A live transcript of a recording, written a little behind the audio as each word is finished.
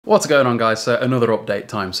What's going on, guys? So another update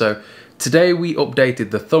time. So today we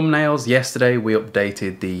updated the thumbnails. Yesterday we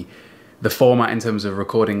updated the format in terms of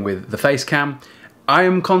recording with the face cam. I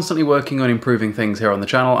am constantly working on improving things here on the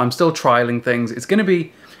channel. I'm still trialing things. It is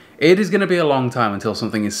going to be a long time until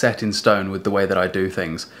something is set in stone with the way that I do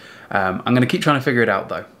things. I'm going to keep trying to figure it out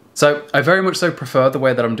though. So I very much so prefer the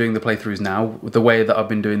way that I'm doing the playthroughs now, the way that I've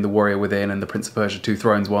been doing the Warrior Within and the Prince of Persia 2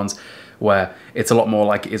 Thrones ones, where it's a lot more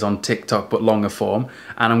like it is on TikTok but longer form,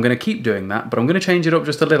 and I'm going to keep doing that, but I'm going to change it up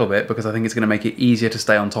just a little bit because I think it's going to make it easier to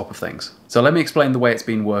stay on top of things. So let me explain the way it's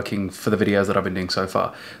been working for the videos that I've been doing so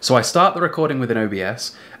far. So I start the recording with an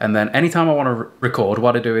OBS, and then anytime I want to record,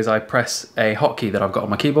 what I do is I press a hotkey that I've got on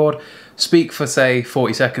my keyboard, speak for say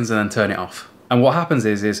 40 seconds and then turn it off. And what happens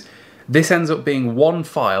is this ends up being one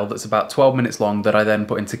file that's about 12 minutes long that I then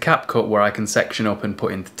put into CapCut, where I can section up and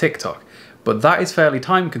put into TikTok. But that is fairly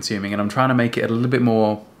time consuming, and I'm trying to make it a little bit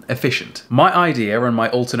more efficient. My idea and my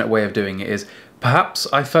alternate way of doing it is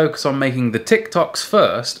perhaps I focus on making the TikToks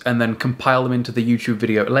first and then compile them into the YouTube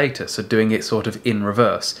video later, so doing it sort of in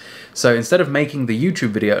reverse. So instead of making the YouTube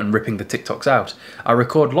video and ripping the TikToks out, I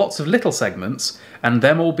record lots of little segments, and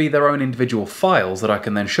them all be their own individual files that I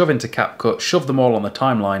can then shove into CapCut, shove them all on the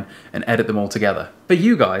timeline, and edit them all together. For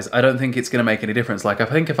you guys, I don't think it's going to make any difference. Like, I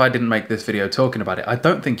think if I didn't make this video talking about it, I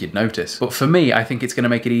don't think you'd notice. But for me, I think it's going to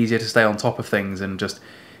make it easier to stay on top of things and just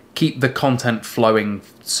keep the content flowing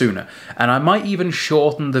sooner. And I might even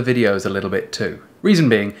shorten the videos a little bit too. Reason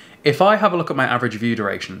being, if I have a look at my average view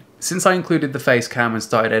duration, since I included the face cam and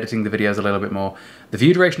started editing the videos a little bit more, the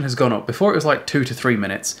view duration has gone up. Before it was like 2 to 3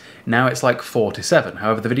 minutes, now it's like 4 to 7.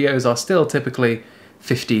 However, the videos are still typically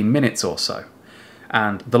 15 minutes or so.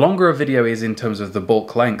 And the longer a video is in terms of the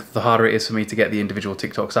bulk length, the harder it is for me to get the individual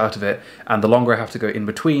TikToks out of it, and the longer I have to go in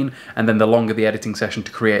between, and then the longer the editing session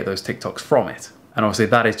to create those TikToks from it. And obviously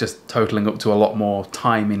that is just totaling up to a lot more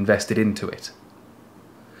time invested into it.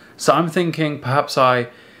 So I'm thinking perhaps I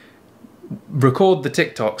record the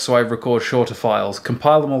TikToks, so I record shorter files,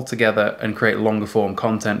 compile them all together and create longer form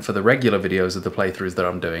content for the regular videos of the playthroughs that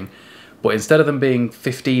I'm doing. But instead of them being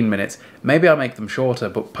 15 minutes, maybe I make them shorter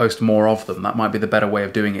but post more of them. That might be the better way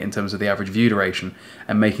of doing it in terms of the average view duration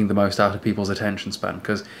and making the most out of people's attention span.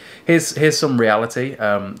 Because here's some reality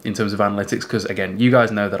in terms of analytics, because again, you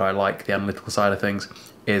guys know that I like the analytical side of things,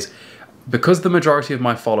 is because the majority of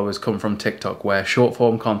my followers come from TikTok, where short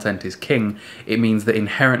form content is king, it means that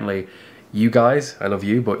inherently you guys, I love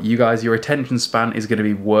you, but you guys, your attention span is going to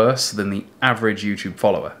be worse than the average YouTube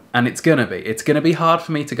follower. And it's going to be hard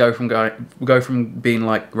for me to go from being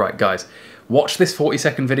like, right guys, watch this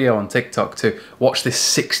 40-second video on TikTok to watch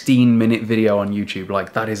this 16-minute video on YouTube.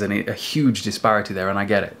 Like, that is a huge disparity there, and I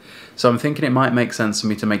get it. So I'm thinking it might make sense for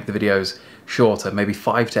me to make the videos shorter, maybe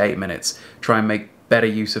 5 to 8 minutes, try and make better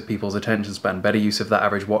use of people's attention span, better use of that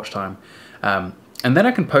average watch time. And then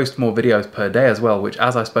I can post more videos per day as well, which,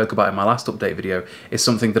 as I spoke about in my last update video, is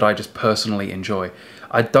something that I just personally enjoy.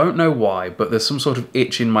 I don't know why, but there's some sort of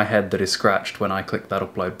itch in my head that is scratched when I click that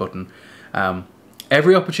upload button.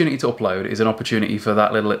 Every opportunity to upload is an opportunity for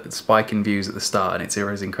that little spike in views at the start, and it's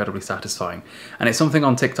incredibly satisfying. And it's something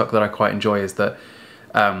on TikTok that I quite enjoy, is that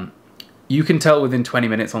you can tell within 20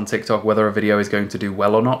 minutes on TikTok whether a video is going to do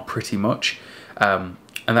well or not, pretty much.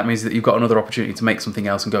 And that means that you've got another opportunity to make something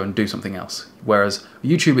else and go and do something else. Whereas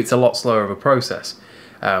YouTube, it's a lot slower of a process,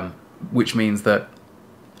 which means that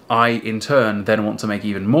I, in turn, then want to make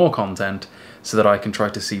even more content so that I can try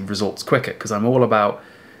to see results quicker, because I'm all about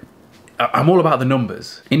the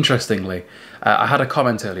numbers. Interestingly, I had a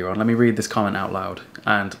comment earlier on. Let me read this comment out loud.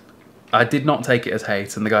 And I did not take it as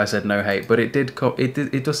hate, and the guy said no hate, but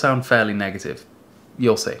it does sound fairly negative.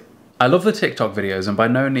 You'll see. I love the TikTok videos, and by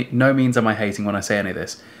no means am I hating when I say any of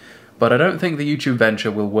this, but I don't think the YouTube venture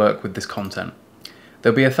will work with this content.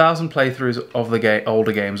 There'll be 1,000 playthroughs of the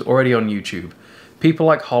older games already on YouTube. People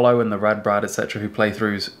like Hollow and the Rad Brad, etc., who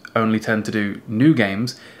playthroughs only tend to do new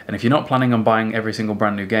games, and if you're not planning on buying every single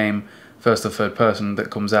brand new game, first or third person, that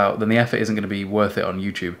comes out, then the effort isn't going to be worth it on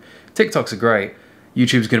YouTube. TikToks are great.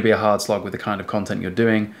 YouTube's going to be a hard slog with the kind of content you're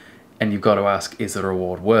doing, and you've got to ask, is the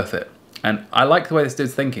reward worth it? And I like the way this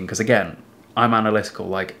dude's thinking, because again, I'm analytical,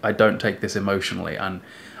 like, I don't take this emotionally, and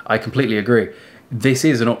I completely agree. This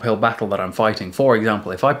is an uphill battle that I'm fighting. For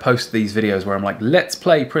example, if I post these videos where I'm like, let's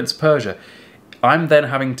play Prince of Persia, I'm then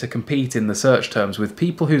having to compete in the search terms with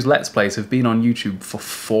people whose Let's Plays have been on YouTube for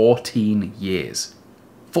 14 years.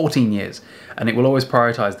 14 years, and it will always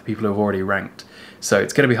prioritize the people who have already ranked. So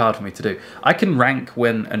it's going to be hard for me to do. I can rank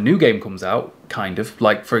when a new game comes out, kind of,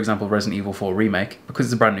 like for example Resident Evil 4 Remake, because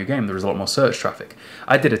it's a brand new game, there is a lot more search traffic.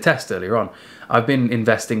 I did a test earlier on. I've been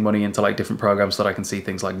investing money into like different programs so that I can see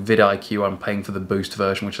things like vidIQ. I'm paying for the boost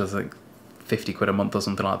version, which is I think 50 quid a month or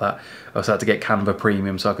something like that. I also had to get Canva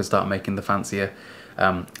Premium so I could start making the fancier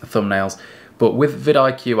thumbnails. But with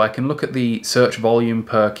vidIQ, I can look at the search volume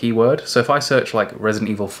per keyword. So if I search like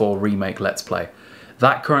Resident Evil 4 Remake Let's Play,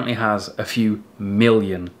 that currently has a few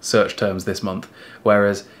million search terms this month,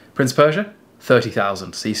 whereas Prince of Persia,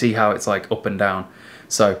 30,000. So you see how it's like up and down.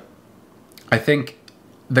 So I think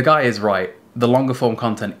the guy is right. The longer form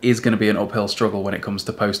content is going to be an uphill struggle when it comes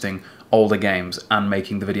to posting older games and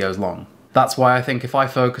making the videos long. That's why I think if I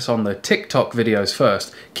focus on the TikTok videos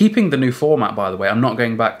first, keeping the new format, by the way, I'm not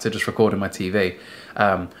going back to just recording my TV,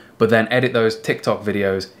 but then edit those TikTok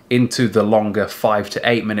videos into the longer 5 to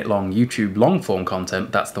 8 minute long YouTube long form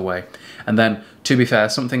content, that's the way. And then, to be fair,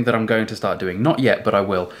 something that I'm going to start doing, not yet, but I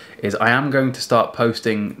will, is I am going to start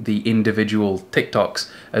posting the individual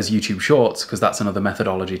TikToks as YouTube Shorts, because that's another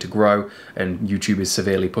methodology to grow, and YouTube is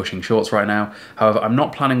severely pushing Shorts right now. However, I'm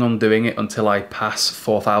not planning on doing it until I pass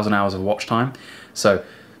 4,000 hours of watch time. So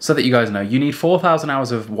that you guys know, you need 4,000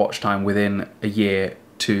 hours of watch time within a year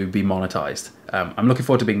to be monetized. I'm looking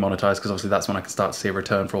forward to being monetized because obviously that's when I can start to see a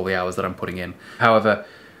return for all the hours that I'm putting in. However,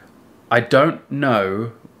 I don't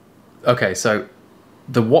know. Okay, so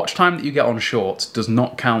the watch time that you get on Shorts does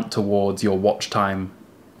not count towards your watch time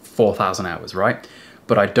 4,000 hours, right?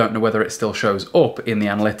 But I don't know whether it still shows up in the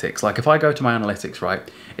analytics. Like if I go to my analytics, right,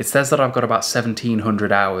 it says that I've got about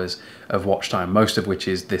 1,700 hours of watch time, most of which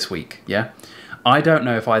is this week, yeah? I don't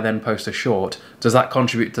know if I then post a short, does that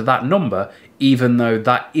contribute to that number, even though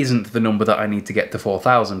that isn't the number that I need to get to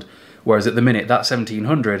 4,000, whereas at the minute that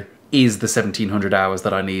 1,700 is the 1,700 hours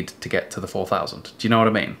that I need to get to the 4,000. Do you know what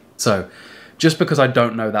I mean? So just because I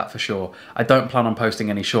don't know that for sure, I don't plan on posting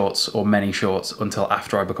any shorts or many shorts until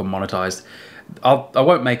after I become monetized. I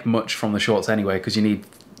won't make much from the shorts anyway, because you need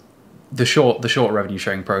the short revenue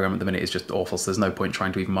sharing program at the minute is just awful, so there's no point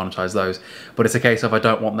trying to even monetize those. But it's a case of I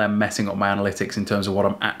don't want them messing up my analytics in terms of what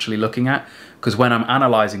I'm actually looking at, because when I'm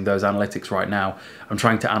analyzing those analytics right now, I'm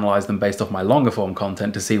trying to analyze them based off my longer form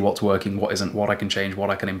content to see what's working, what isn't, what I can change, what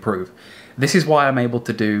I can improve. This is why I'm able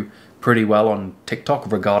to do pretty well on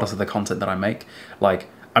TikTok regardless of the content that I make. Like,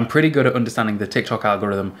 I'm pretty good at understanding the TikTok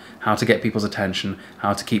algorithm, how to get people's attention,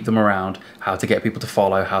 how to keep them around, how to get people to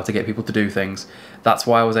follow, how to get people to do things. That's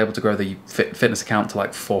why I was able to grow the fitness account to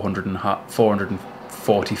like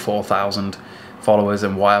 444,000 followers,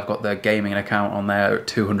 and why I've got the gaming account on there at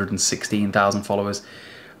 216,000 followers.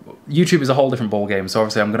 YouTube is a whole different ballgame, so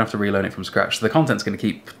obviously I'm going to have to relearn it from scratch. So the content's going to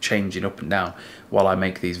keep changing up and down while I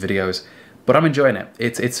make these videos. But I'm enjoying it.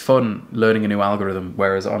 It's fun learning a new algorithm,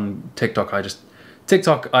 whereas on TikTok I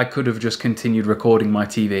could have just continued recording my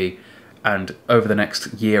TV, and over the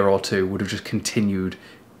next year or two would have just continued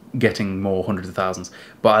getting more hundreds of thousands.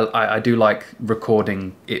 But I do like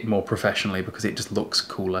recording it more professionally because it just looks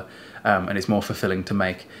cooler, and it's more fulfilling to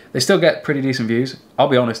make. They still get pretty decent views. I'll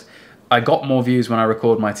be honest, I got more views when I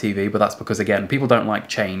record my TV, but that's because, again, people don't like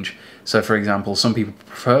change. So for example, some people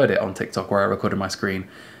preferred it on TikTok where I recorded my screen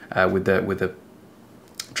with the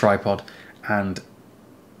tripod, and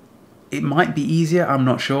it might be easier, I'm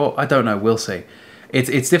not sure. I don't know, we'll see.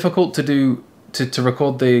 It's difficult to do to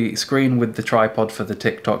record the screen with the tripod for the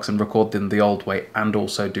TikToks and record them the old way and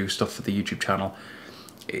also do stuff for the YouTube channel.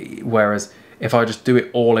 Whereas if I just do it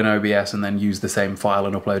all in OBS and then use the same file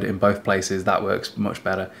and upload it in both places, that works much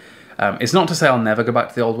better. It's not to say I'll never go back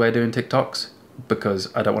to the old way of doing TikToks,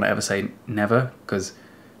 because I don't want to ever say never, because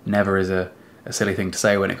never is a silly thing to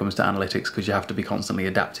say when it comes to analytics, because you have to be constantly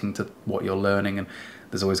adapting to what you're learning, and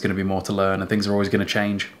there's always going to be more to learn and things are always going to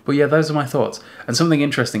change. But yeah, those are my thoughts. And something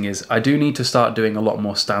interesting is I do need to start doing a lot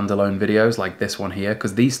more standalone videos like this one here,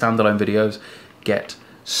 because these standalone videos get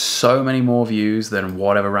so many more views than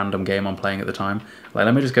whatever random game I'm playing at the time. Like,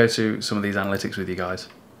 let me just go through some of these analytics with you guys.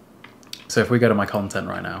 So if we go to my content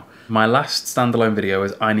right now, my last standalone video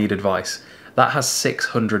is I Need Advice. That has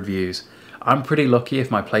 600 views. I'm pretty lucky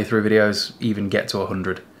if my playthrough videos even get to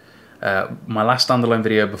 100. My last standalone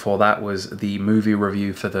video before that was the movie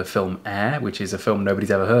review for the film Air, which is a film nobody's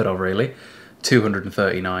ever heard of really,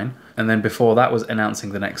 239. And then before that was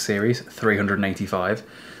announcing the next series, 385.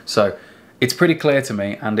 So it's pretty clear to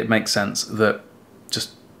me, and it makes sense, that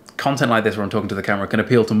just content like this where I'm talking to the camera can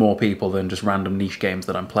appeal to more people than just random niche games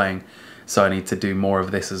that I'm playing. So I need to do more of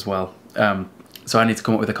this as well. So I need to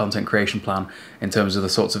come up with a content creation plan in terms of the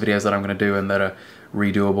sorts of videos that I'm going to do and that are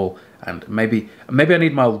redoable. And maybe I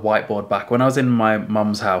need my whiteboard back. When I was in my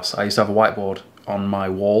mum's house, I used to have a whiteboard on my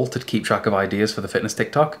wall to keep track of ideas for the fitness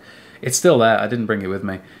TikTok. It's still there. I didn't bring it with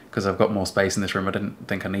me because I've got more space in this room. I didn't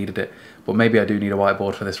think I needed it, but maybe I do need a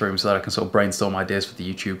whiteboard for this room so that I can sort of brainstorm ideas for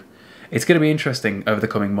the YouTube. It's going to be interesting over the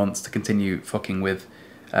coming months to continue fucking with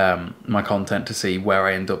my content to see where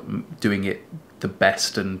I end up doing it the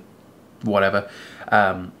best and whatever.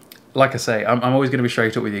 Like I say, I'm always going to be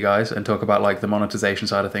straight up with you guys and talk about like the monetization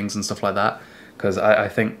side of things and stuff like that, because I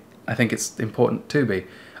think it's important to be.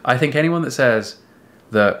 I think anyone that says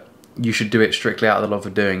that you should do it strictly out of the love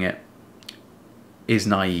of doing it is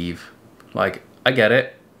naive. Like, I get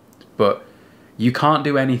it, but you can't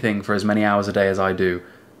do anything for as many hours a day as I do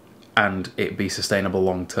and it be sustainable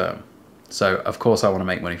long term. So of course I want to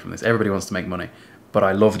make money from this. Everybody wants to make money, but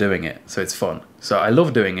I love doing it, so it's fun. So I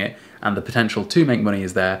love doing it, and the potential to make money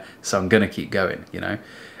is there, so I'm gonna keep going, you know?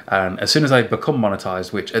 And as soon as I become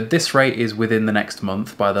monetized, which at this rate is within the next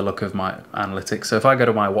month by the look of my analytics, so if I go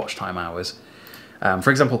to my watch time hours, for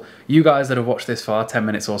example, you guys that have watched this far, 10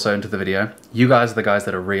 minutes or so into the video, you guys are the guys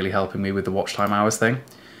that are really helping me with the watch time hours thing,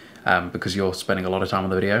 because you're spending a lot of time on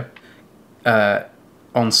the video.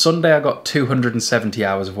 On Sunday I got 270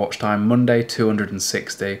 hours of watch time, Monday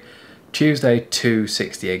 260, Tuesday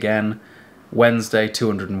 260 again, Wednesday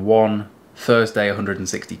 201, Thursday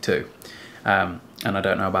 162. And I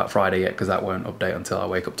don't know about Friday yet because that won't update until I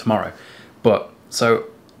wake up tomorrow. But so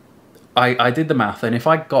I did the math, and if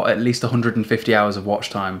I got at least 150 hours of watch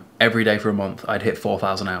time every day for a month, I'd hit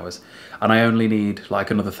 4,000 hours. And I only need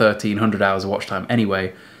like another 1,300 hours of watch time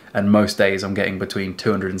anyway, and most days I'm getting between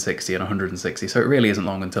 260 and 160, so it really isn't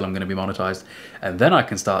long until I'm going to be monetized. And then I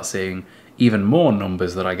can start seeing even more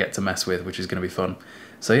numbers that I get to mess with, which is going to be fun.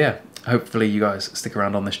 So yeah, hopefully you guys stick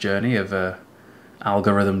around on this journey of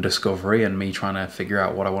algorithm discovery and me trying to figure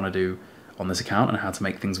out what I want to do on this account and how to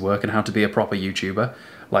make things work and how to be a proper YouTuber,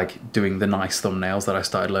 like doing the nice thumbnails that I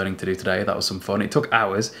started learning to do today. That was some fun. It took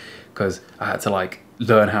hours because I had to like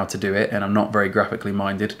learn how to do it, and I'm not very graphically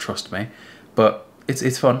minded, trust me, but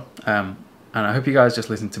it's fun. And I hope you guys just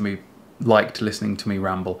liked listening to me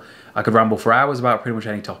ramble. I could ramble for hours about pretty much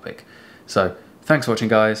any topic. So thanks for watching,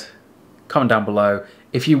 guys. Comment down below.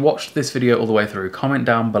 If you watched this video all the way through, comment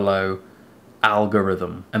down below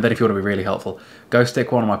algorithm. And then if you want to be really helpful, go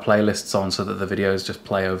stick one of my playlists on so that the videos just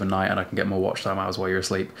play overnight and I can get more watch time hours while you're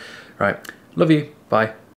asleep. Right, love you, bye.